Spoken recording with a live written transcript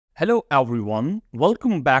Hello everyone,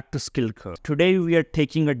 welcome back to SkillCurve. Today we are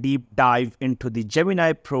taking a deep dive into the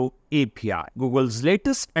Gemini Pro API, Google's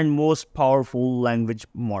latest and most powerful language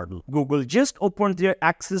model. Google just opened their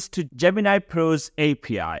access to Gemini Pro's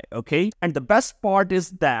API, okay? And the best part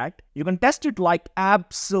is that you can test it like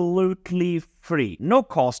absolutely free, no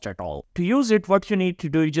cost at all. To use it, what you need to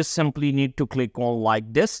do, you just simply need to click on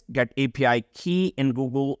like this, get API key in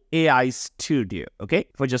Google AI Studio, okay?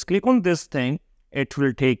 If I just click on this thing, it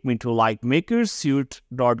will take me to like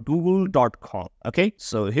makersuite.google.com. Okay,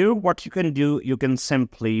 so here what you can do, you can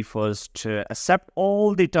simply first accept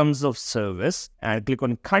all the terms of service and click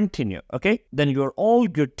on continue. Okay, then you're all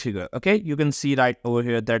good to go. Okay, you can see right over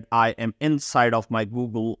here that I am inside of my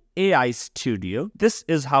Google AI Studio. This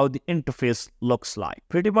is how the interface looks like.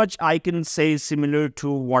 Pretty much I can say similar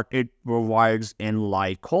to what it provides in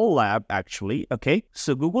like CoLab actually. Okay,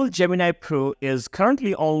 so Google Gemini Pro is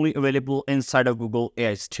currently only available inside of Google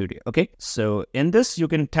AI Studio. Okay, so in this you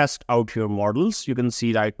can test out your models. You can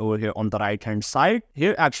see right over here on the right hand side.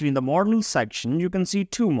 Here actually in the model section you can see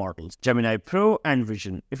two models, Gemini Pro and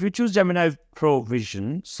Vision. If you choose Gemini Pro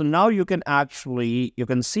Vision, so now you can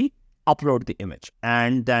see upload the image,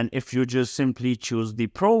 and then if you just simply choose the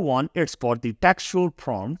Pro one, it's for the textual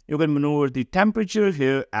prompt. You can maneuver the temperature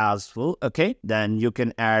here as well. Okay, then you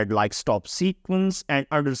can add like stop sequence, and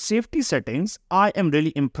under safety settings I am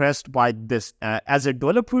really impressed by this. As a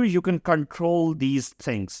developer you can control these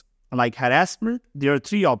things. Like harassment, there are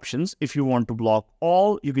three options. If you want to block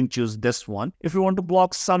all, you can choose this one. If you want to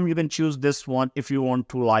block some, you can choose this one. If you want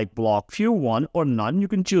to like block few, one or none, you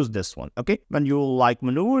can choose this one. Okay, when you like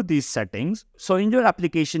maneuver these settings, so in your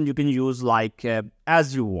application you can use like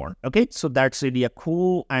as you want. Okay, so that's really a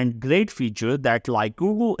cool and great feature that like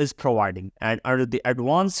Google is providing. And under the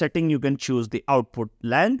advanced setting, you can choose the output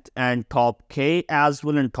length and top K as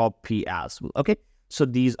well and top P as well. Okay, so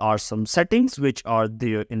these are some settings which are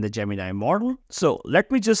there in the Gemini model. So let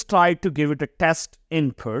me just try to give it a test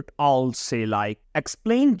input. I'll say like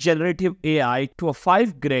explain generative AI to a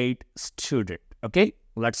 5th grade student. Okay,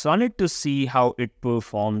 let's run it to see how it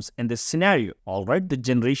performs in this scenario. All right, the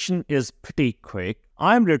generation is pretty quick.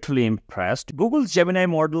 I'm literally impressed. Google's Gemini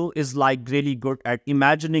model is like really good at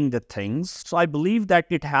imagining the things. So I believe that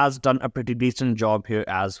it has done a pretty decent job here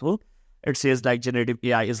as well. It says like generative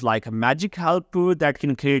AI is like a magic helper that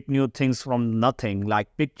can create new things from nothing,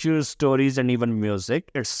 like pictures, stories, and even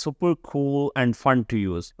music. It's super cool and fun to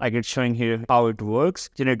use. Like it's showing here how it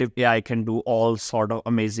works. Generative AI can do all sort of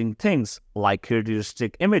amazing things like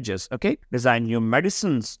futuristic images, okay? Design new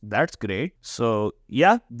medicines, that's great. So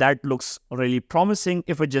yeah, that looks really promising.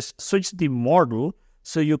 If I just switch the model,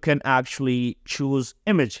 so you can actually choose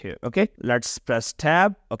image here, okay? Let's press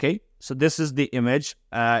tab, okay? So this is the image.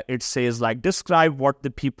 It says like describe what the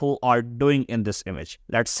people are doing in this image.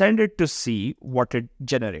 Let's send it to see what it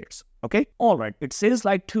generates. Okay, all right. It says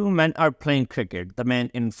like two men are playing cricket. The man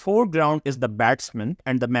in foreground is the batsman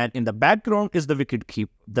and the man in the background is the wicket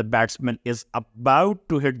keeper. The batsman is about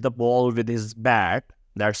to hit the ball with his bat.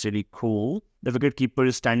 That's really cool. The wicket keeper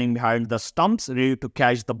is standing behind the stumps ready to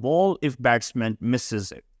catch the ball if batsman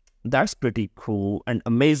misses it. That's pretty cool and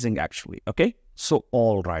amazing actually. Okay. So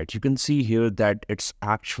all right, you can see here that it's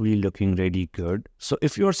actually looking really good. So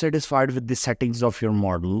if you're satisfied with the settings of your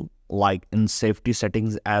model, like in safety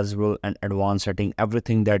settings as well and advanced setting,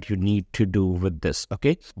 everything that you need to do with this,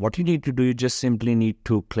 okay? What you need to do, you just simply need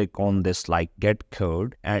to click on this like get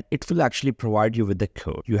code and it will actually provide you with the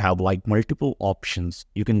code. You have like multiple options.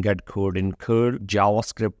 You can get code in Code,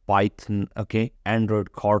 JavaScript, Python, okay?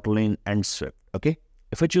 Android, Kotlin and Swift, okay?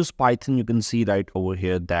 If I choose Python, you can see right over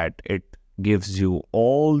here that it gives you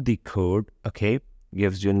all the code, okay,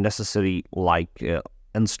 gives you necessary like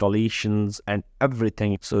installations and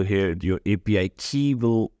everything. So here your API key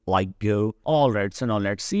will like go. All right, so now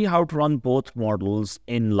let's see how to run both models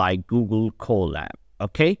in like Google Colab.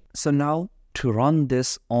 Okay, so now to run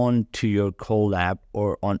this on to your Colab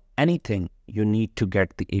or on anything, you need to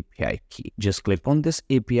get the API key. Just click on this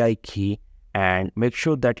API key and make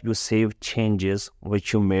sure that you save changes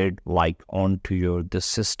which you made like onto your this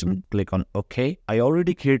system. Click on OK. I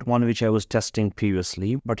already created one which I was testing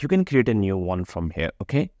previously, but you can create a new one from here.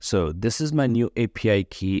 Okay, so this is my new API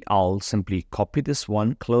key. I'll simply copy this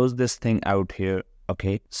one, close this thing out here.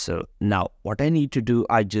 Okay, so now what I need to do,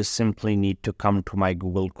 I just simply need to come to my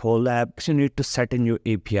Google Colab. So you need to set in your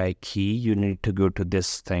API key. You need to go to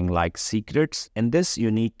this thing like secrets. In this,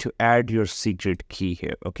 you need to add your secret key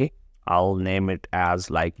here. Okay, I'll name it as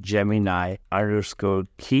like Gemini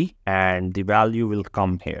 _key and the value will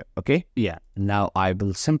come here. Okay, yeah, now I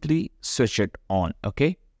will simply switch it on.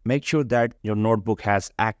 Okay, make sure that your notebook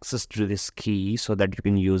has access to this key so that you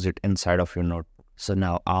can use it inside of your notebook. So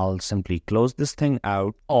now I'll simply close this thing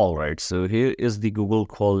out. All right, so here is the Google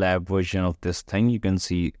Colab version of this thing. You can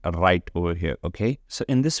see right over here, okay? So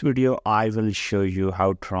in this video, I will show you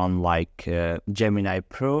how to run like Gemini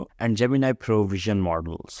Pro and Gemini Pro vision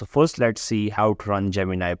model. So first, let's see how to run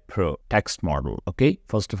Gemini Pro text model, okay?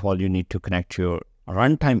 First of all, you need to connect your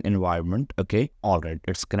runtime environment, okay? All right,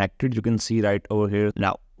 it's connected. You can see right over here.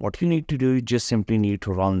 Now, what you need to do, you just simply need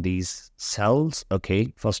to run these cells,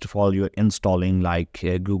 okay? First of all, you're installing like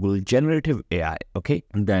Google Generative AI, okay?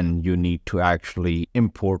 And then you need to actually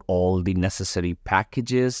import all the necessary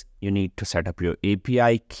packages. You need to set up your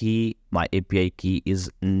API key. My API key is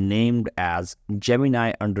named as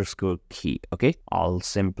Gemini_key, okay? I'll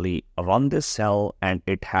simply run this cell and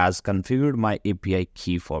it has configured my API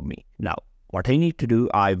key for me. Now, what I need to do,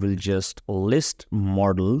 I will just list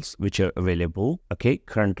models which are available, okay?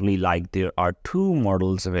 Currently, like there are two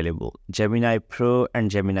models available, Gemini Pro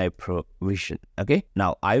and Gemini Pro Vision, okay?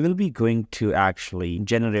 Now, I will be going to actually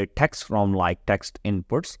generate text from like text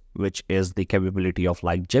inputs, which is the capability of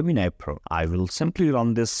like Gemini Pro. I will simply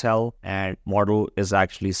run this cell and model is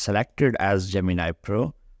actually selected as Gemini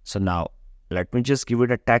Pro. So now, let me just give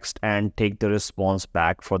it a text and take the response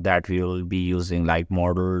back. For that, we will be using like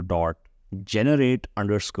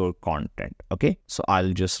model.generate_content, okay? So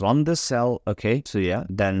I'll just run this cell, okay? So yeah,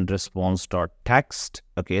 then response.text,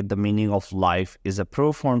 okay? The meaning of life is a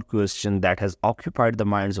profound question that has occupied the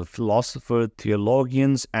minds of philosophers,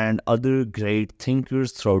 theologians, and other great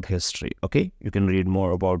thinkers throughout history, okay? You can read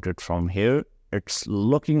more about it from here. It's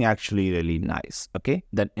looking actually really nice, okay?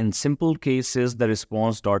 Then in simple cases, the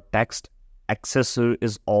response.text accessor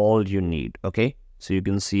is all you need, okay? So you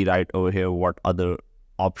can see right over here what other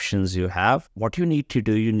options you have. What you need to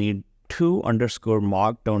do, you need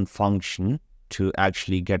to_markdown function to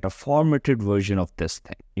actually get a formatted version of this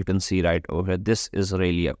thing. You can see right over here, this is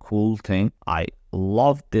really a cool thing. I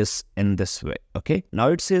love this in this way, okay? Now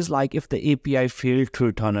it says like if the API failed to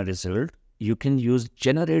return a result, you can use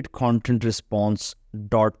generate content response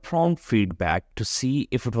 .prompt feedback to see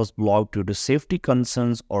if it was blocked due to safety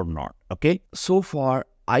concerns or not, okay? So far,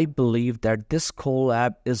 I believe that this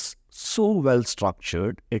Collab is so well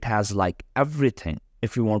structured. It has like everything.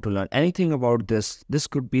 If you want to learn anything about this, this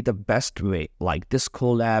could be the best way. Like this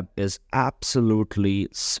Collab is absolutely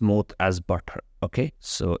smooth as butter. Okay,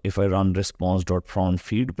 so if I run response.prompt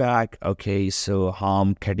feedback, okay, so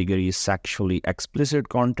harm category sexually explicit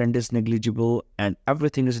content is negligible and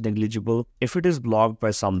everything is negligible. If it is blocked by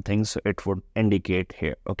something, so it would indicate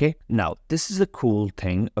here, okay? Now, this is a cool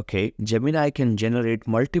thing, okay? Gemini can generate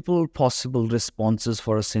multiple possible responses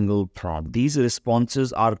for a single prompt. These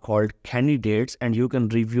responses are called candidates and you can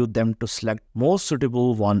review them to select most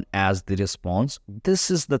suitable one as the response. This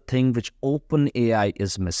is the thing which OpenAI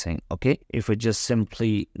is missing, okay? If I just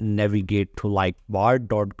simply navigate to like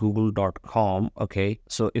bard.google.com, okay,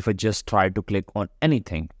 so if I just try to click on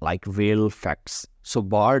anything like whale facts, so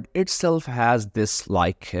Bard itself has this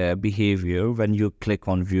like behavior when you click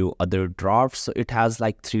on view other drafts. So it has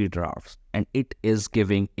like 3 drafts and it is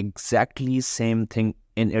giving exactly same thing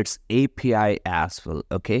in its API as well,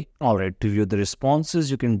 okay? All right, to view the responses,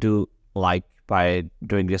 you can do like by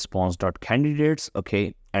doing response.candidates,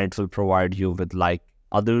 okay, and it will provide you with like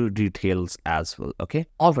other details as well, okay?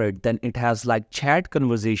 All right, then it has like chat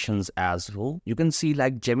conversations as well. You can see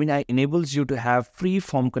like Gemini enables you to have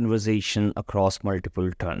free-form conversation across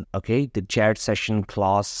multiple turns, okay? The chat session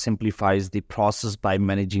class simplifies the process by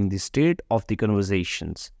managing the state of the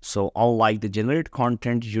conversations. So unlike the generate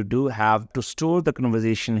content, you do have to store the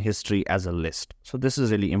conversation history as a list. So this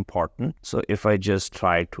is really important. So if I just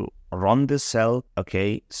try to run this cell,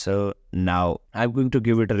 okay, so now I'm going to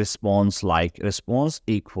give it a response like response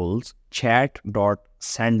equals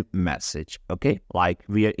chat.send message, okay, like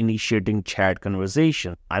we are initiating chat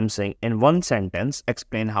conversation. I'm saying in one sentence,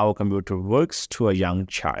 explain how a computer works to a young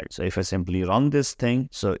child. So if I simply run this thing,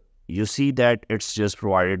 so you see that it's just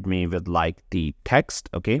provided me with like the text,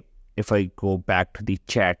 okay. If I go back to the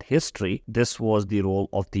chat history, this was the role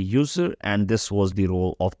of the user and this was the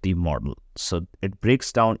role of the model. So it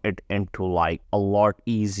breaks down it into like a lot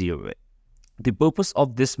easier way. The purpose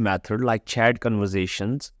of this method, like chat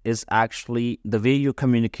conversations, is actually the way you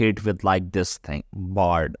communicate with like this thing,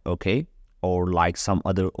 Bard, okay? Or like some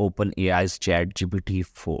other OpenAI's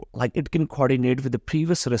ChatGPT-4. Like it can coordinate with the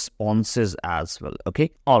previous responses as well, okay?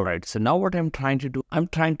 All right, so now what I'm trying to do, I'm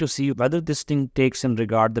trying to see whether this thing takes in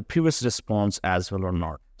regard the previous response as well or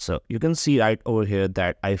not. So you can see right over here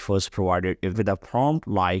that I first provided it with a prompt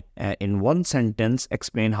like in one sentence,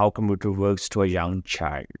 explain how computer works to a young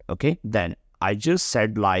child, okay? Then I just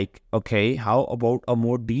said like, okay, how about a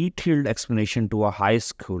more detailed explanation to a high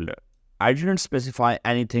schooler? I didn't specify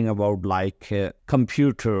anything about like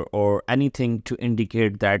computer or anything to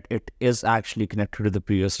indicate that it is actually connected to the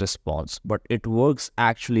previous response, but it works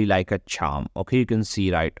actually like a charm. Okay, you can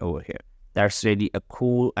see right over here. That's really a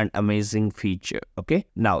cool and amazing feature. Okay,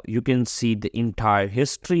 now you can see the entire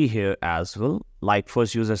history here as well. Like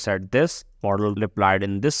first user said this, model replied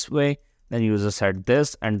in this way, then user said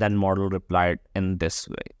this, and then model replied in this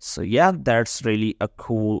way. So yeah, that's really a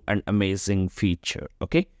cool and amazing feature.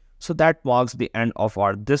 Okay. So that marks the end of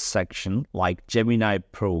our this section, like Gemini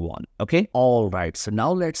Pro 1. Okay. All right. So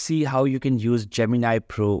now let's see how you can use Gemini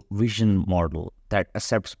Pro Vision model that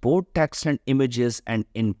accepts both text and images and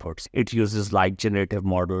inputs. It uses like generative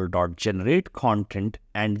model.generate content,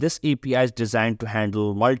 and this API is designed to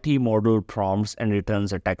handle multimodal prompts and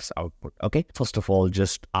returns a text output. Okay. First of all,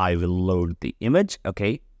 I will load the image.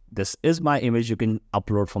 Okay. This is my image. You can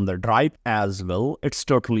upload from the drive as well. It's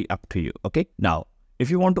totally up to you. Okay. Now, if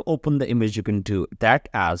you want to open the image, you can do that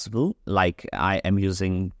as well. Like I am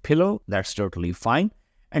using Pillow, that's totally fine.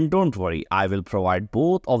 And don't worry, I will provide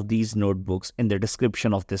both of these notebooks in the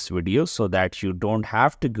description of this video so that you don't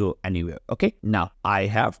have to go anywhere. Okay, now I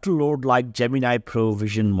have to load like Gemini Pro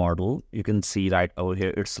Vision model. You can see right over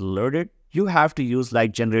here, it's loaded. You have to use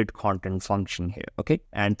like generate content function here, okay,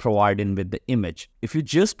 and provide in with the image. If you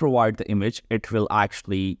just provide the image, it will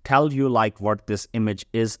actually tell you like what this image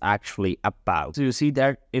is actually about. So you see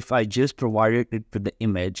that if I just provided it with the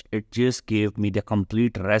image, it just gave me the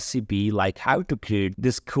complete recipe, like how to create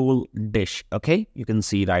this cool dish. Okay, you can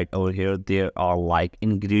see right over here, there are like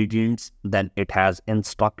ingredients, then it has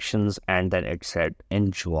instructions, and then it said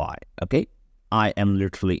enjoy. Okay, I am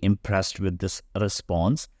literally impressed with this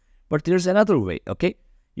response. But there's another way, okay?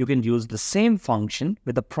 You can use the same function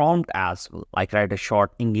with a prompt as well, like write a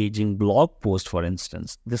short engaging blog post, for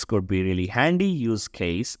instance. This could be really handy use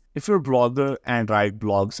case if you're a blogger and write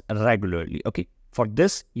blogs regularly, okay? For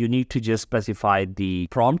this, you need to just specify the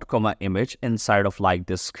prompt comma image inside of like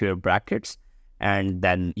this square brackets, and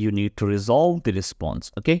then you need to resolve the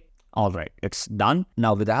response, okay? All right, it's done.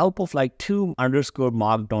 Now with the help of like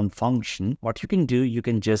 _markdown function, what you can do, you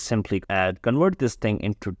can just simply convert this thing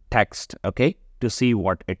into text, okay, to see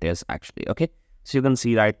what it is actually, okay. So you can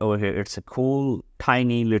see right over here, it's a cool,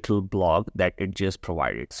 tiny little blog that it just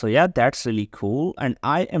provided. So yeah, that's really cool. And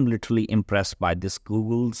I am literally impressed by this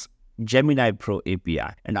Google's Gemini Pro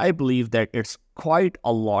API. And I believe that it's quite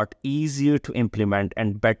a lot easier to implement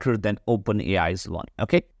and better than OpenAI's one,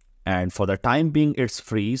 okay. And for the time being, it's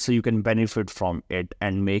free, so you can benefit from it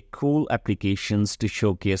and make cool applications to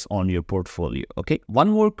showcase on your portfolio, okay?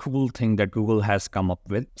 One more cool thing that Google has come up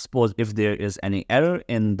with, suppose if there is any error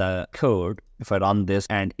in the code, if I run this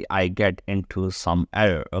and I get into some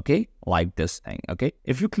error, okay? Like this thing, okay?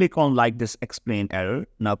 If you click on like this explain error,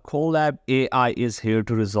 now Collab AI is here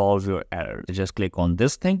to resolve your error. So just click on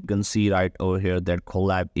this thing. You can see right over here that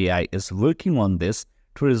Collab AI is working on this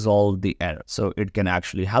to resolve the error. So it can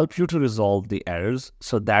actually help you to resolve the errors.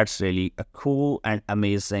 So that's really a cool and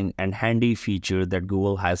amazing and handy feature that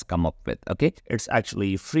Google has come up with, okay? It's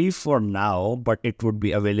actually free for now, but it would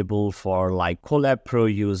be available for like CoLab Pro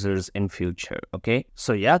users in future, okay?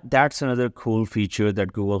 So yeah, that's another cool feature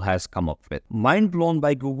that Google has come up with. Mind blown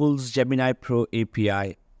by Google's Gemini Pro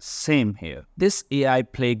API. Same here. This AI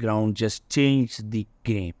playground just changed the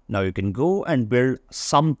game. Now you can go and build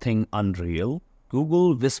something unreal.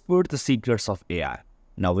 Google whispered the secrets of AI.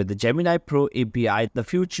 Now with the Gemini Pro API, the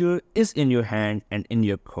future is in your hand and in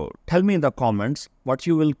your code. Tell me in the comments what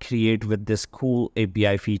you will create with this cool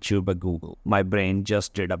API feature by Google. My brain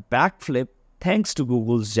just did a backflip thanks to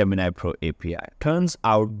Google's Gemini Pro API. Turns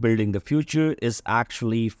out building the future is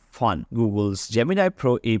actually fun. Google's Gemini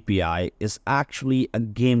Pro API is actually a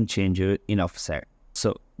game changer, enough said.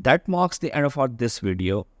 So that marks the end of this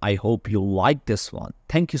video. I hope you liked this one.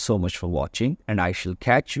 Thank you so much for watching, and I shall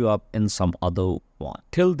catch you up in some other one.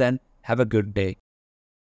 Till then, have a good day.